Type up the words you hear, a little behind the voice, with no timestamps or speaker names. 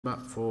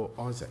For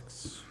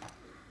Isaacs.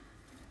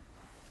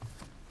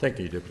 Thank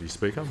you, Deputy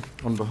Speaker.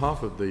 On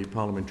behalf of the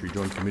Parliamentary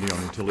Joint Committee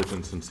on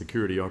Intelligence and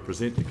Security, I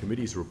present the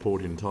committee's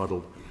report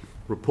entitled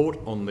Report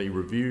on the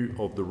Review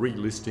of the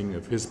Relisting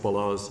of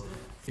Hezbollah's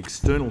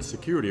External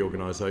Security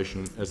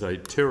Organisation as a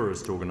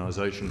Terrorist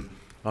Organisation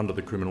under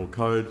the Criminal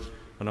Code,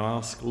 and I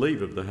ask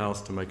leave of the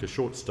House to make a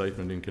short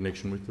statement in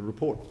connection with the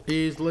report.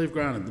 Is leave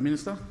granted? The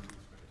Minister?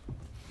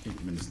 Thank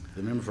you, Minister.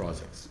 The member for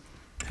Isaacs.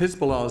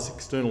 Hezbollah's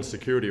external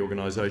security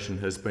organisation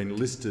has been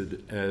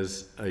listed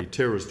as a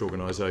terrorist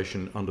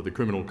organisation under the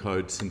Criminal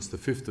Code since the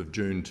 5th of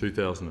June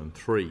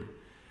 2003.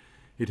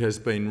 It has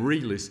been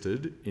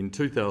relisted in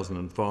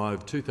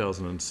 2005,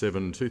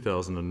 2007,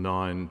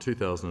 2009,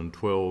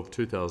 2012,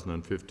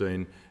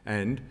 2015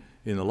 and,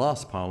 in the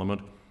last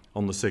Parliament,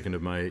 on the 2nd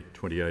of May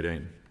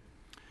 2018.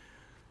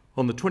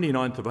 On the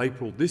 29th of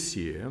April this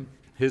year,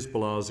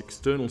 Hezbollah's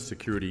external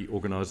security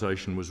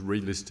organisation was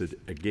relisted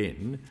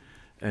again,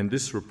 and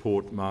this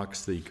report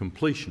marks the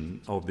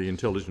completion of the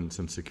Intelligence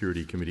and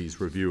Security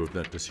Committee's review of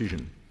that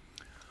decision.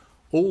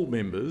 All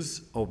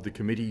members of the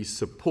committee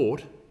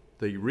support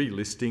the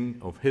relisting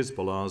of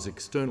Hezbollah's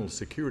external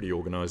security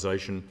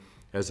organisation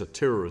as a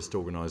terrorist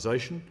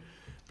organisation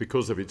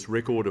because of its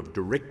record of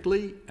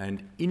directly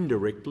and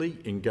indirectly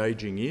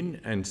engaging in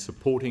and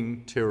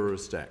supporting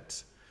terrorist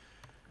acts.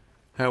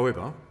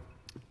 However,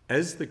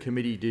 as the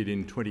committee did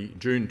in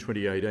June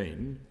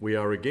 2018, we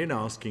are again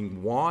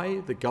asking why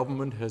the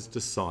government has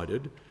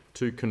decided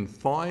to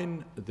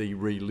confine the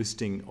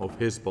relisting of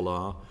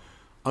Hezbollah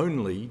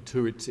only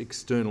to its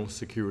external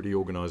security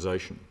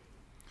organisation.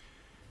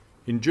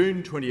 In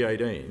June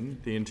 2018,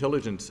 the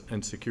Intelligence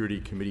and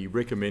Security Committee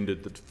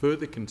recommended that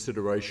further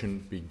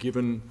consideration be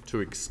given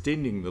to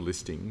extending the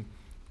listing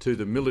to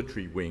the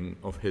military wing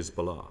of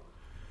Hezbollah.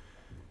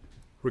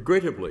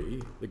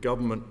 Regrettably, the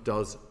government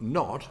does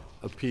not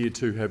appear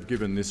to have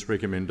given this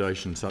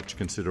recommendation such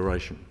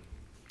consideration.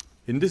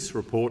 In this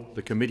report,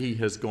 the committee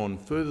has gone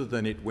further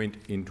than it went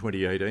in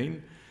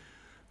 2018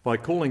 by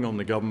calling on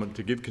the government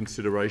to give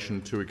consideration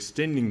to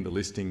extending the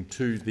listing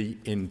to the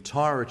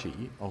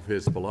entirety of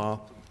Hezbollah,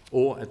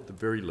 or at the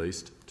very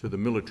least to the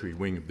military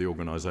wing of the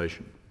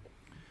organisation.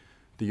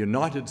 The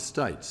United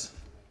States,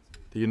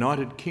 the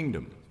United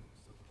Kingdom,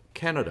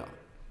 Canada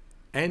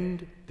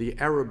and the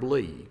Arab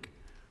League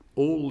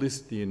all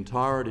list the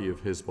entirety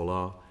of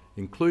Hezbollah,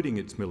 including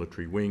its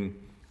military wing,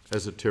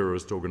 as a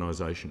terrorist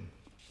organisation.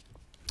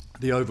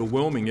 The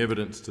overwhelming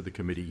evidence to the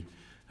committee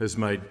has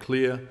made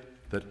clear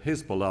that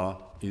Hezbollah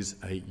is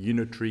a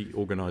unitary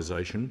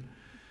organisation,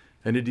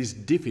 and it is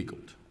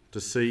difficult to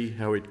see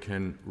how it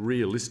can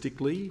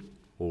realistically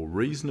or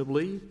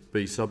reasonably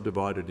be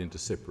subdivided into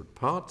separate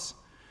parts,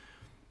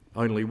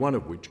 only one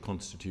of which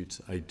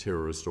constitutes a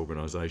terrorist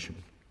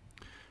organisation.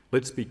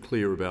 Let's be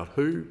clear about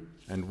who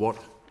and what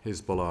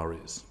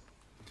Hezbollah is.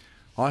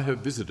 I have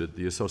visited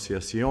the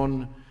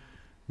Asociación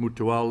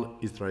Mutual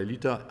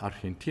Israelita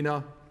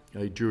Argentina,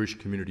 a Jewish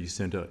community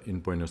centre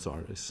in Buenos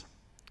Aires.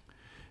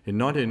 In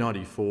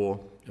 1994,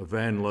 a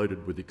van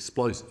loaded with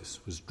explosives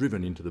was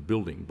driven into the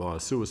building by a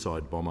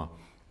suicide bomber,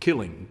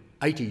 killing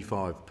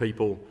 85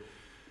 people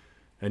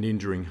and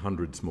injuring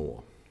hundreds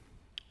more.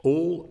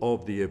 All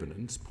of the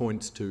evidence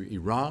points to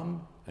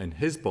Iran and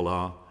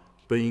Hezbollah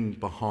being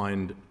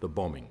behind the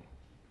bombing.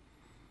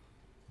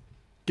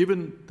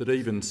 Given that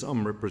even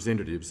some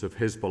representatives of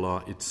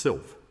Hezbollah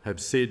itself have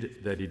said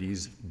that it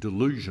is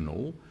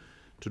delusional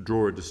to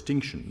draw a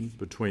distinction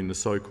between the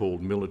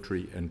so-called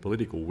military and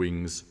political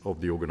wings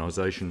of the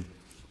organisation,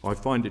 I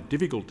find it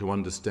difficult to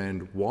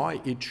understand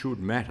why it should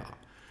matter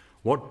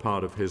what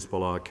part of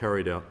Hezbollah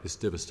carried out this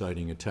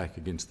devastating attack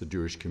against the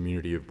Jewish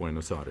community of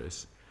Buenos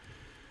Aires.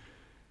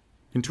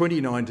 In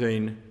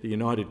 2019, the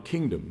United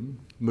Kingdom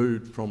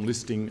moved from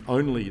listing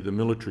only the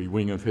military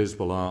wing of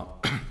Hezbollah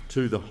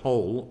to the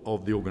whole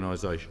of the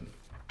organisation.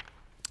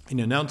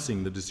 In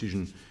announcing the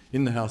decision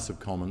in the House of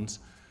Commons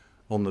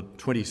on the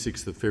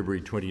 26th of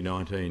February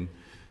 2019,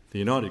 the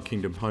United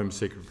Kingdom Home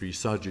Secretary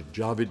Sajid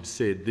Javid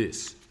said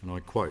this, and I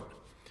quote,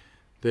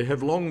 "There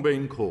have long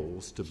been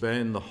calls to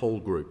ban the whole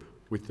group,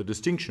 with the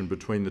distinction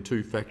between the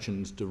two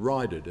factions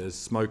derided as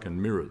smoke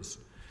and mirrors.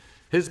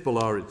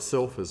 Hezbollah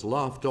itself has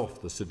laughed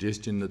off the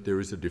suggestion that there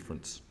is a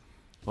difference.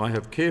 I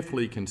have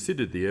carefully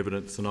considered the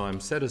evidence and I am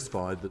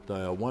satisfied that they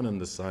are one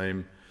and the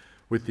same,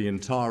 with the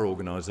entire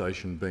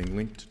organisation being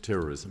linked to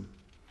terrorism.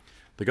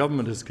 The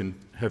government has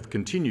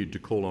continued to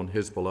call on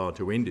Hezbollah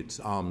to end its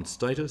armed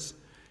status.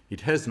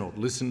 It has not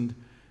listened.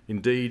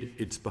 Indeed,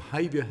 its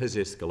behaviour has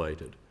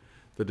escalated.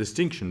 The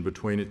distinction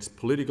between its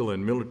political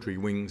and military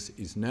wings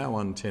is now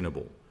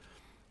untenable.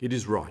 It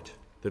is right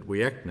that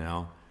we act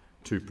now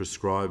to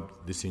prescribe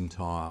this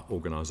entire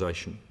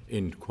organisation."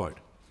 End quote.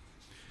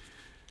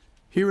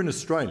 Here in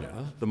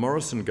Australia, the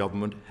Morrison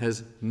government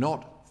has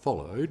not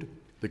followed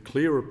the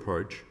clear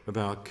approach of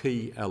our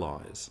key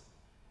allies,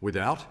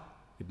 without,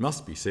 it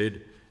must be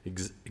said,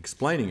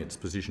 explaining its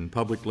position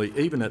publicly,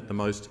 even at the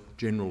most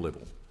general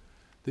level.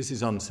 This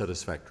is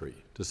unsatisfactory,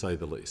 to say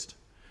the least.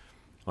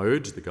 I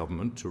urge the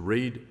government to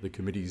read the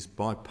committee's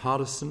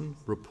bipartisan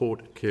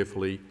report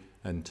carefully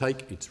and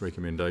take its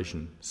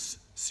recommendations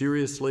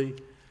seriously.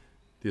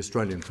 The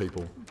Australian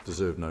people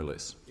deserve no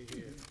less.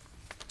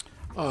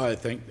 I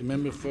thank the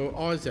member for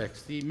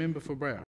Isaacs. The member for Brown.